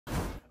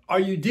Are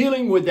you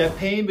dealing with that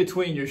pain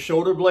between your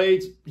shoulder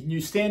blades? When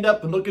you stand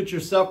up and look at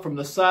yourself from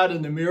the side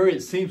in the mirror,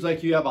 it seems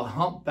like you have a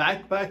hump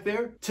back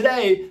there.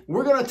 Today,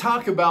 we're going to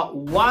talk about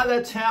why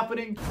that's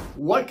happening,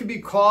 what could be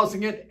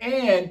causing it,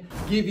 and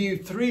give you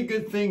 3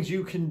 good things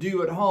you can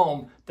do at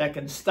home that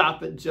can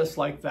stop it just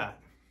like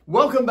that.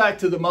 Welcome back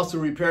to the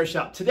Muscle Repair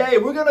Shop. Today,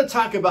 we're going to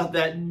talk about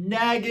that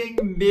nagging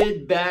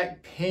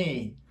mid-back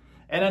pain.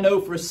 And I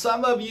know for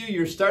some of you,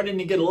 you're starting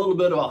to get a little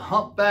bit of a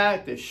hump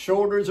back, the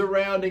shoulders are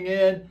rounding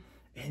in.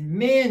 And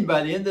man,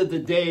 by the end of the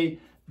day,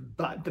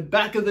 the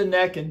back of the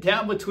neck and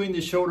down between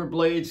the shoulder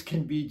blades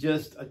can be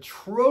just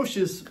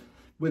atrocious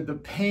with the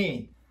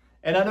pain.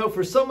 And I know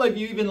for some of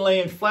you, even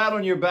laying flat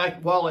on your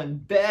back while in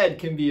bed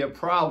can be a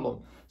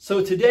problem.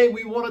 So today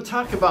we want to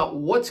talk about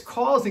what's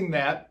causing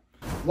that,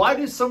 why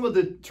do some of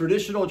the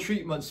traditional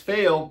treatments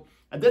fail,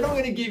 and then I'm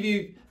going to give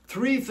you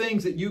 3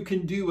 things that you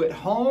can do at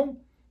home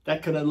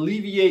that can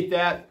alleviate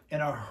that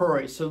in a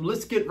hurry. So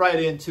let's get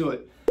right into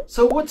it.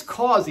 So what's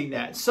causing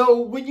that?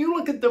 So when you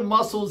look at the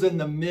muscles in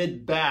the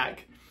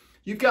mid-back,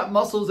 you've got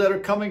muscles that are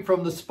coming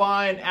from the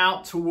spine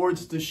out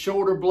towards the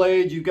shoulder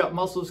blades. You've got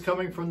muscles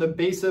coming from the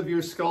base of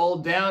your skull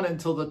down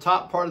until the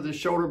top part of the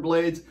shoulder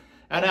blades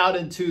and out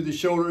into the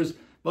shoulders.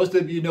 Most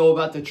of you know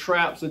about the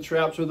traps. The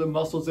traps are the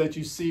muscles that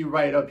you see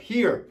right up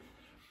here.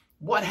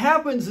 What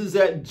happens is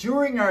that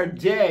during our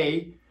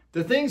day,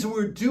 the things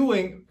we're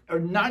doing or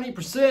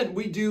 90%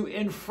 we do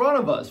in front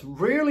of us.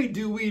 Rarely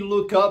do we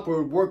look up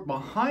or work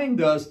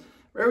behind us.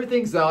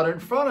 Everything's out in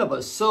front of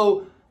us.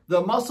 So the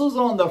muscles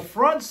on the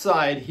front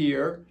side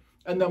here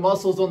and the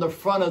muscles on the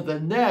front of the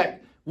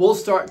neck will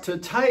start to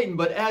tighten.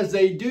 But as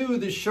they do,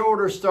 the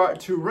shoulders start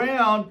to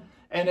round.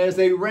 And as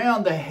they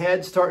round, the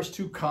head starts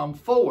to come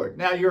forward.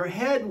 Now your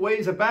head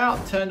weighs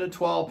about 10 to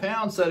 12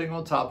 pounds sitting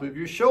on top of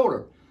your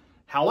shoulder.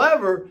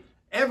 However,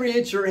 every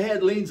inch your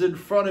head leans in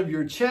front of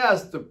your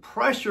chest, the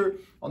pressure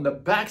on the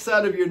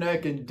backside of your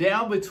neck and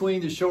down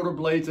between the shoulder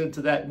blades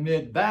into that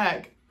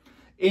mid-back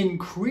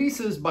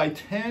increases by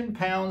 10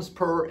 pounds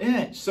per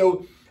inch.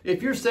 So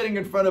if you're sitting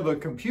in front of a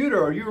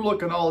computer or you're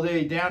looking all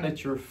day down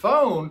at your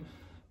phone,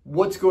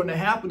 what's going to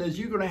happen is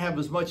you're going to have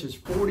as much as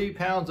 40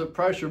 pounds of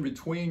pressure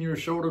between your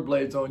shoulder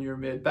blades on your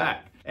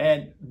mid-back.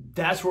 And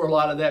that's where a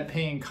lot of that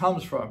pain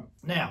comes from.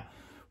 Now,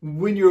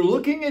 when you're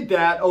looking at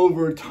that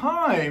over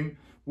time,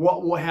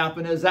 what will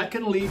happen is that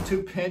can lead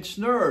to pinched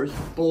nerves,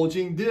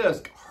 bulging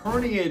disc,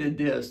 herniated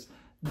disc,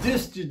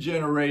 disc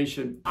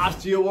degeneration,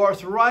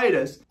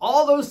 osteoarthritis.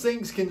 All those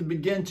things can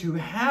begin to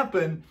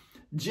happen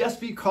just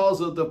because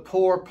of the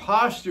poor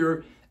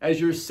posture as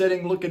you're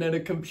sitting looking at a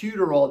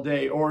computer all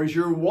day, or as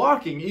you're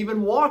walking,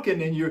 even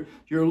walking and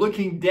you're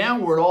looking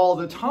downward all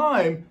the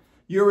time,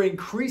 you're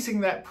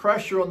increasing that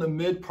pressure on the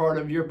mid part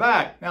of your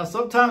back. Now,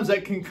 sometimes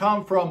that can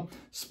come from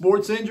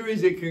sports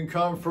injuries, it can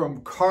come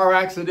from car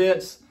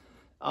accidents,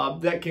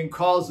 that can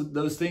cause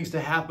those things to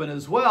happen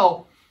as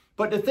well.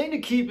 But the thing to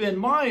keep in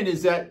mind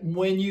is that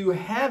when you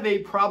have a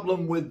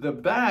problem with the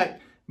back,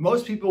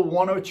 most people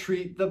want to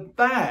treat the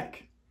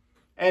back.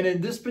 And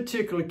in this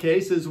particular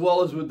case, as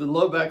well as with the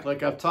low back,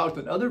 like I've talked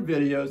in other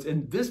videos,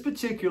 in this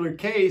particular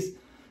case,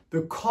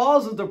 the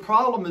cause of the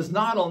problem is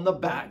not on the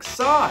back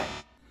side.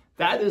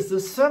 That is the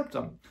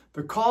symptom.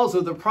 The cause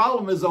of the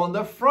problem is on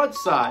the front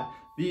side,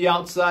 the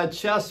outside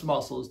chest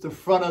muscles, the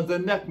front of the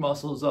neck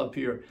muscles up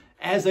here.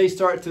 As they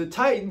start to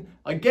tighten,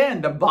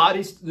 again,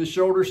 the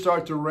shoulders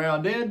start to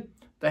round in,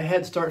 the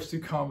head starts to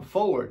come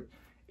forward.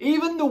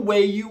 Even the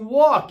way you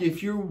walk,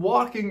 if you're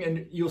walking,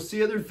 and you'll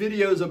see other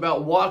videos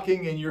about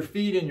walking and your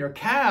feet and your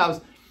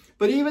calves,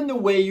 but even the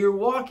way you're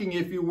walking,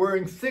 if you're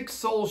wearing thick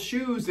sole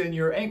shoes and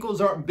your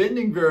ankles aren't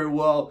bending very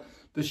well,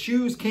 the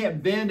shoes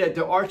can't bend at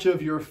the arch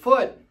of your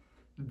foot,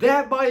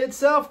 that by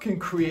itself can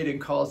create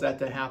and cause that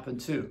to happen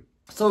too.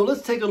 So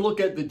let's take a look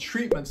at the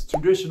treatments,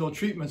 traditional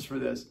treatments for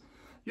this.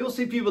 You'll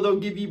see people, they'll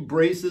give you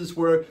braces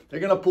where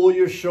they're going to pull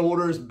your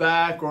shoulders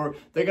back, or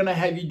they're going to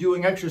have you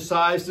doing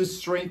exercise to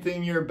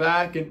strengthen your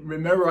back. And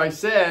remember I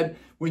said,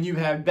 when you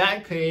have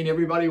back pain,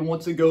 everybody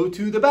wants to go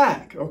to the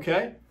back,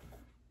 okay?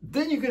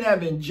 Then you can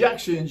have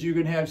injections, you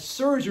can have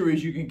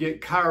surgeries, you can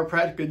get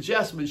chiropractic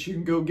adjustments, you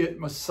can go get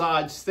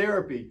massage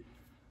therapy.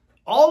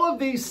 All of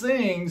these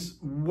things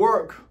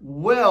work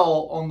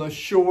well on the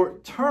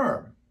short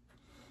term.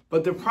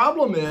 But the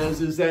problem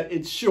is that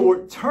it's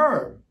short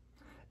term.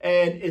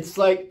 And it's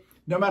like,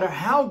 no matter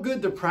how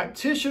good the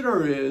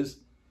practitioner is,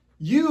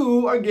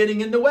 you are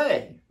getting in the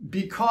way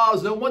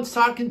because no one's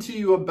talking to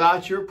you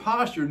about your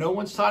posture. No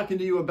one's talking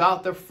to you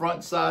about the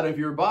front side of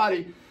your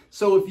body.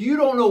 So if you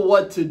don't know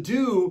what to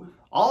do,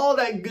 all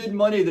that good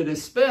money that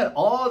is spent,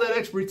 all that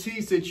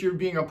expertise that you're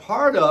being a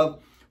part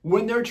of,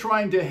 when they're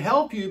trying to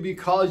help you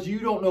because you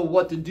don't know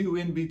what to do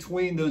in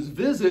between those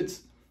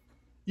visits,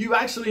 you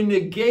actually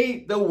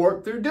negate the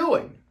work they're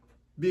doing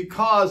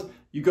because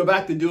you go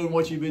back to doing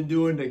what you've been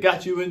doing that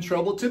got you in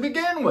trouble to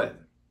begin with.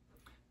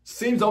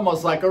 Seems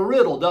almost like a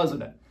riddle,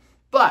 doesn't it?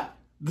 But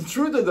the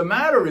truth of the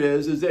matter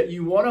is that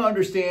you want to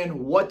understand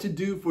what to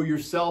do for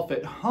yourself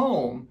at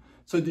home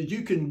so that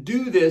you can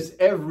do this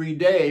every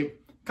day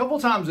couple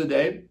times a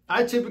day.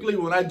 I typically,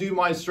 when I do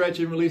my stretch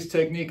and release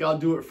technique, I'll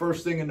do it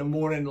first thing in the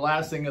morning,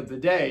 last thing of the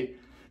day.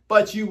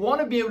 But you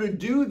want to be able to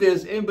do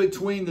this in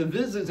between the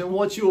visits, and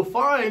what you'll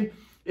find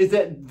is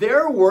that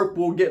their work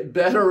will get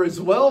better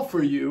as well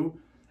for you.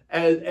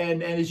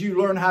 And as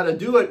you learn how to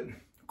do it,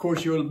 of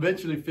course, you'll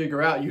eventually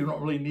figure out you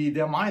don't really need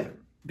them either.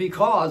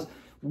 Because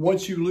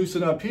once you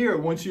loosen up here,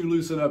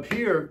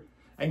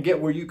 and get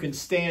where you can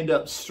stand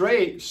up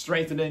straight,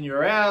 strengthening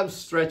your abs,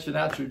 stretching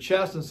out your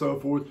chest and so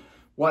forth,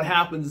 what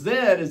happens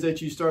then is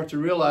that you start to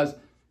realize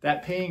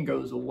that pain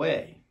goes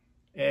away.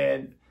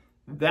 And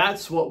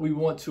that's what we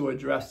want to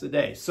address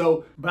today.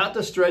 So about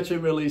the stretch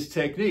and release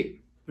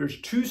technique,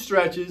 there's 2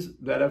 stretches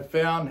that I've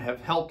found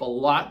have helped a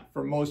lot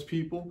for most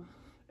people.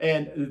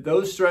 And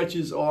those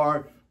stretches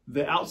are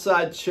the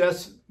outside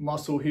chest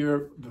muscle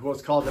here,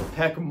 what's called the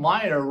pec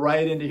minor,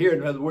 right into here.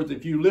 In other words,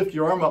 if you lift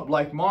your arm up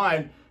like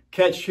mine,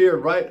 catch here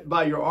right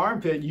by your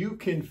armpit, you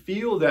can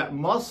feel that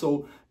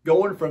muscle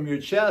going from your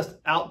chest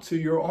out to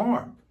your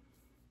arm.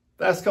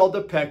 That's called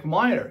the pec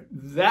minor.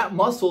 That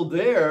muscle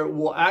there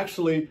will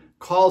actually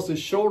cause the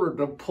shoulder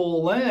to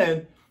pull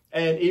in,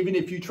 and even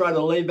if you try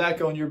to lay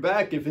back on your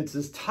back, if it's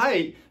as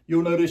tight,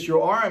 you'll notice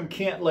your arm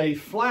can't lay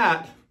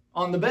flat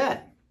on the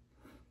bed.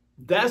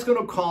 That's going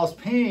to cause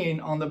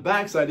pain on the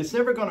backside. It's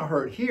never going to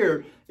hurt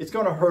here. It's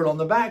going to hurt on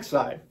the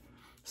backside.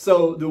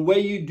 So the way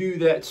you do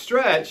that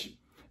stretch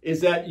is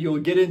that you'll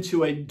get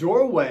into a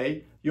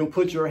doorway. You'll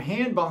put your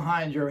hand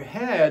behind your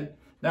head.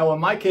 Now, in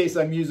my case,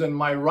 I'm using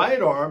my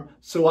right arm,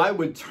 so I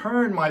would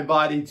turn my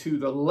body to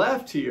the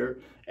left here,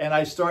 and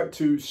I start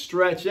to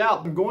stretch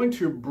out. I'm going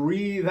to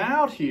breathe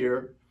out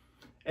here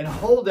and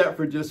hold that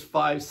for just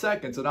 5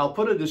 seconds. And I'll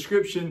put a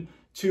description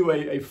to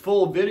a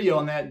full video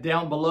on that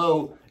down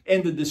below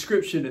in the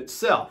description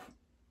itself.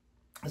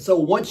 So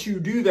once you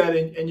do that,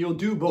 and you'll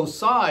do both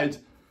sides,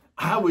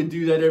 I would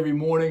do that every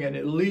morning and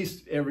at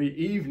least every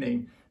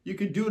evening. You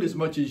could do it as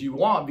much as you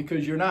want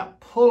because you're not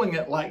pulling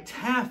it like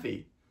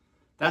taffy.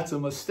 That's a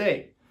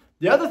mistake.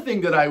 The other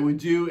thing that I would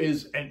do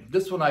is, and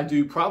this one I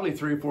do probably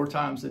 3 or 4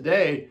 times a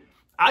day,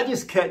 I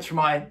just catch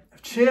my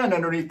chin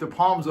underneath the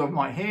palms of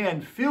my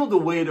hand, feel the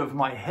weight of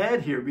my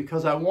head here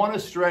because I want to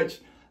stretch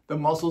the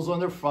muscles on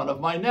the front of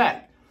my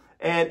neck.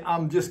 And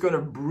I'm just going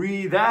to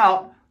breathe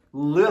out,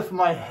 lift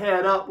my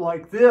head up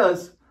like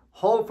this,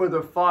 hold for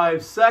the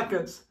 5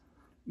 seconds.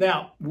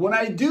 Now, when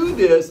I do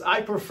this,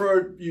 I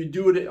prefer you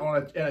do it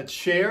in a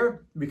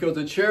chair because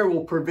the chair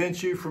will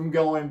prevent you from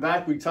going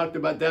back. We talked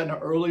about that in an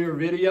earlier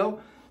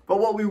video. But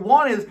what we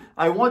want is,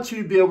 I want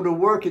you to be able to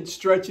work at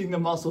stretching the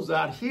muscles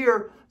out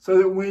here so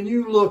that when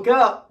you look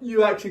up,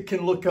 you actually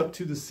can look up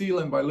to the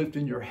ceiling by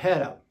lifting your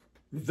head up.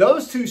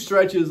 Those 2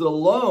 stretches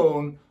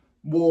alone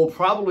will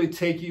probably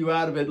take you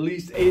out of at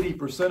least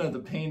 80% of the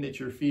pain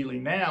that you're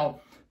feeling now.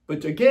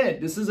 But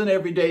again, this is an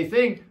everyday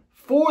thing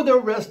for the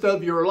rest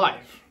of your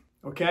life,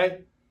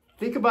 okay?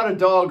 Think about a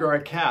dog or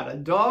a cat. A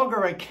dog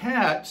or a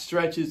cat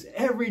stretches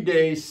every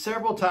day,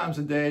 several times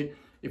a day.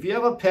 If you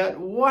have a pet,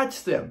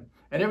 watch them.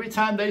 And every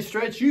time they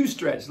stretch, you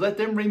stretch. Let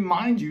them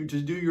remind you to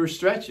do your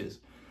stretches.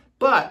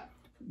 But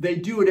they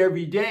do it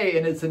every day,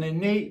 and it's an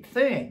innate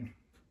thing.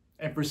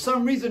 And for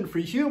some reason, for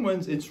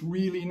humans, it's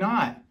really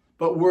not.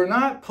 But we're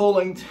not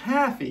pulling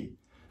taffy.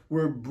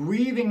 We're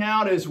breathing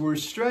out as we're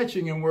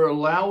stretching, and we're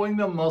allowing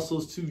the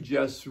muscles to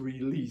just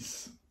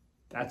release.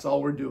 That's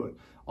all we're doing.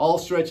 All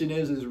stretching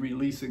is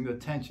releasing the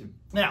tension.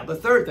 Now, the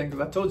third thing,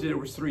 because I told you there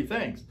was 3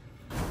 things.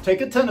 Take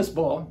a tennis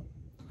ball,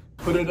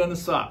 put it on a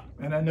sock.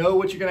 And I know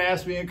what you're going to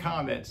ask me in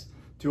comments.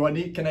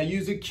 Can I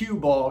use a cue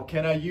ball?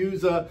 Can I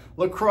use a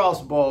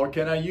lacrosse ball?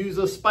 Can I use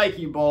a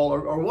spiky ball?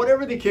 Or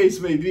whatever the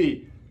case may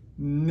be.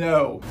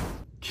 No.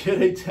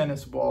 Get a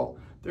tennis ball.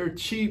 They're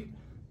cheap.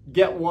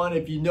 Get one.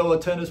 If you know a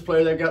tennis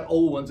player, they've got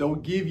old ones. They'll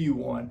give you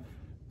one.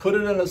 Put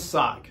it in a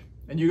sock.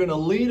 And you're going to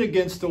lean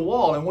against the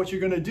wall. And what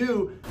you're going to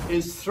do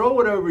is throw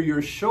it over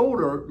your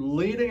shoulder,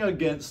 leaning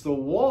against the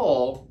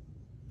wall,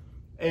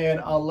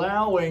 and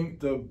allowing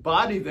the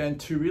body then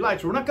to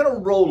relax. We're not going to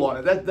roll on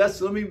it.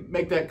 Let me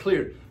make that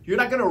clear. You're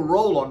not going to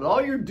roll on it.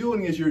 All you're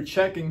doing is you're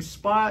checking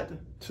spot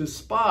to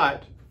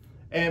spot.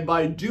 And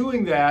by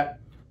doing that,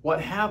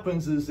 what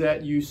happens is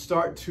that you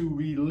start to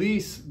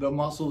release the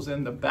muscles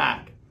in the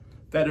back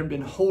that have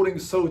been holding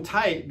so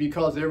tight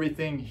because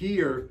everything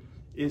here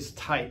is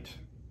tight.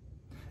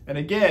 And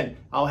again,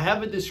 I'll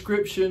have a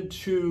description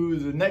to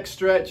the neck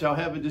stretch. I'll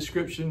have a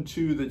description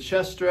to the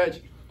chest stretch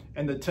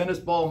and the tennis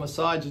ball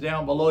massage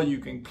down below. You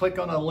can click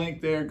on a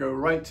link there, go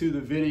right to the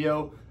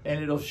video,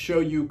 and it'll show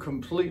you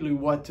completely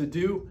what to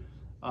do.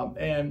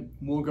 And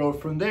we'll go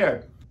from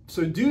there.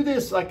 So do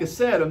this, like I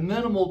said, a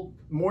minimal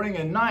morning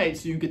and night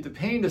so you get the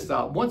pain to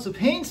stop. Once the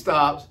pain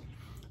stops,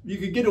 you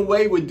could get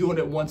away with doing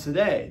it once a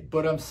day.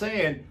 But I'm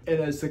saying it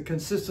is a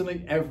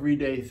consistently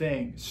everyday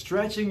thing.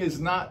 Stretching is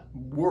not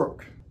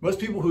work. Most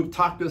people who've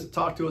talked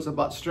to us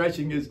about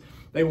stretching is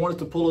they want us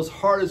to pull as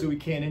hard as we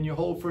can, and you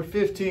hold for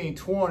 15,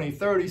 20,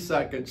 30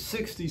 seconds,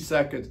 60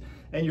 seconds,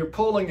 and you're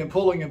pulling and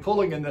pulling and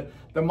pulling, and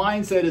the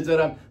mindset is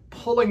that I'm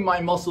pulling my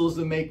muscles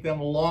to make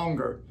them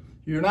longer.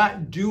 You're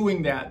not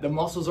doing that. The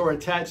muscles are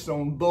attached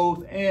on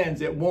both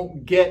ends. It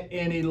won't get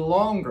any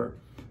longer.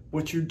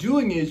 What you're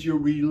doing is you're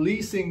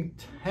releasing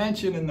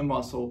tension in the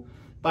muscle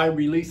by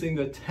releasing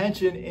the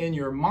tension in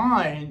your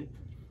mind,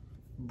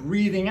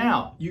 breathing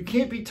out. You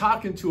can't be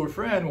talking to a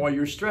friend while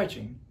you're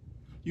stretching.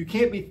 You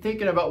can't be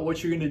thinking about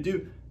what you're going to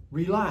do.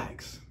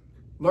 Relax.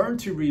 Learn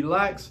to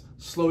relax,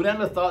 slow down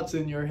the thoughts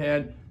in your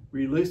head,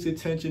 release the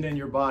tension in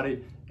your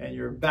body, and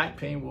your back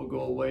pain will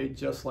go away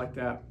just like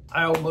that.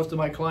 Most of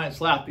my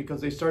clients laugh because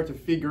they start to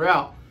figure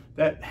out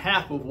that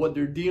half of what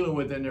they're dealing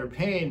with in their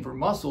pain for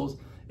muscles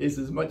is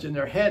as much in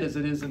their head as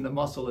it is in the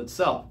muscle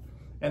itself.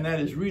 And that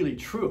is really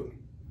true.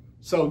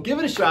 So give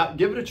it a shot,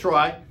 give it a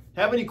try.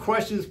 Have any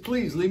questions,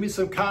 please leave me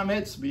some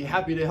comments. Be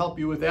happy to help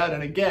you with that.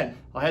 And again,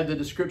 I'll have the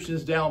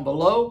descriptions down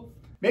below.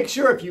 Make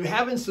sure if you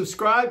haven't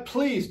subscribed,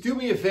 please do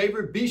me a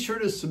favor. Be sure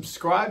to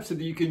subscribe so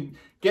that you can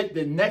get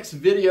the next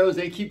videos.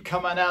 They keep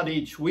coming out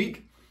each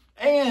week.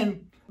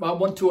 And I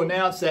want to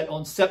announce that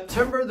on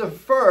September the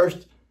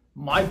 1st,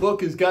 my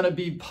book is going to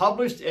be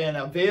published and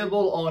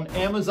available on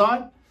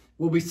Amazon.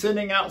 We'll be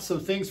sending out some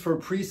things for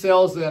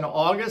pre-sales in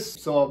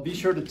August. So I'll be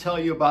sure to tell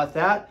you about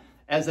that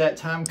as that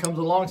time comes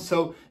along.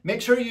 So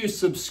make sure you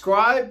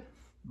subscribe.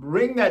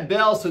 Ring that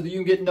bell so that you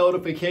can get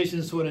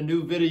notifications when a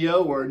new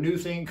video or a new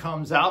thing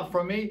comes out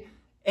from me.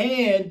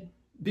 And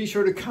be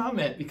sure to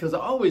comment because I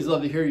always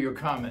love to hear your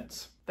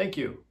comments. Thank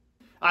you.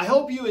 I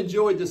hope you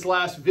enjoyed this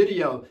last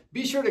video.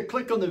 Be sure to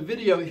click on the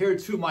video here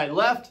to my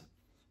left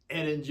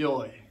and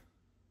enjoy.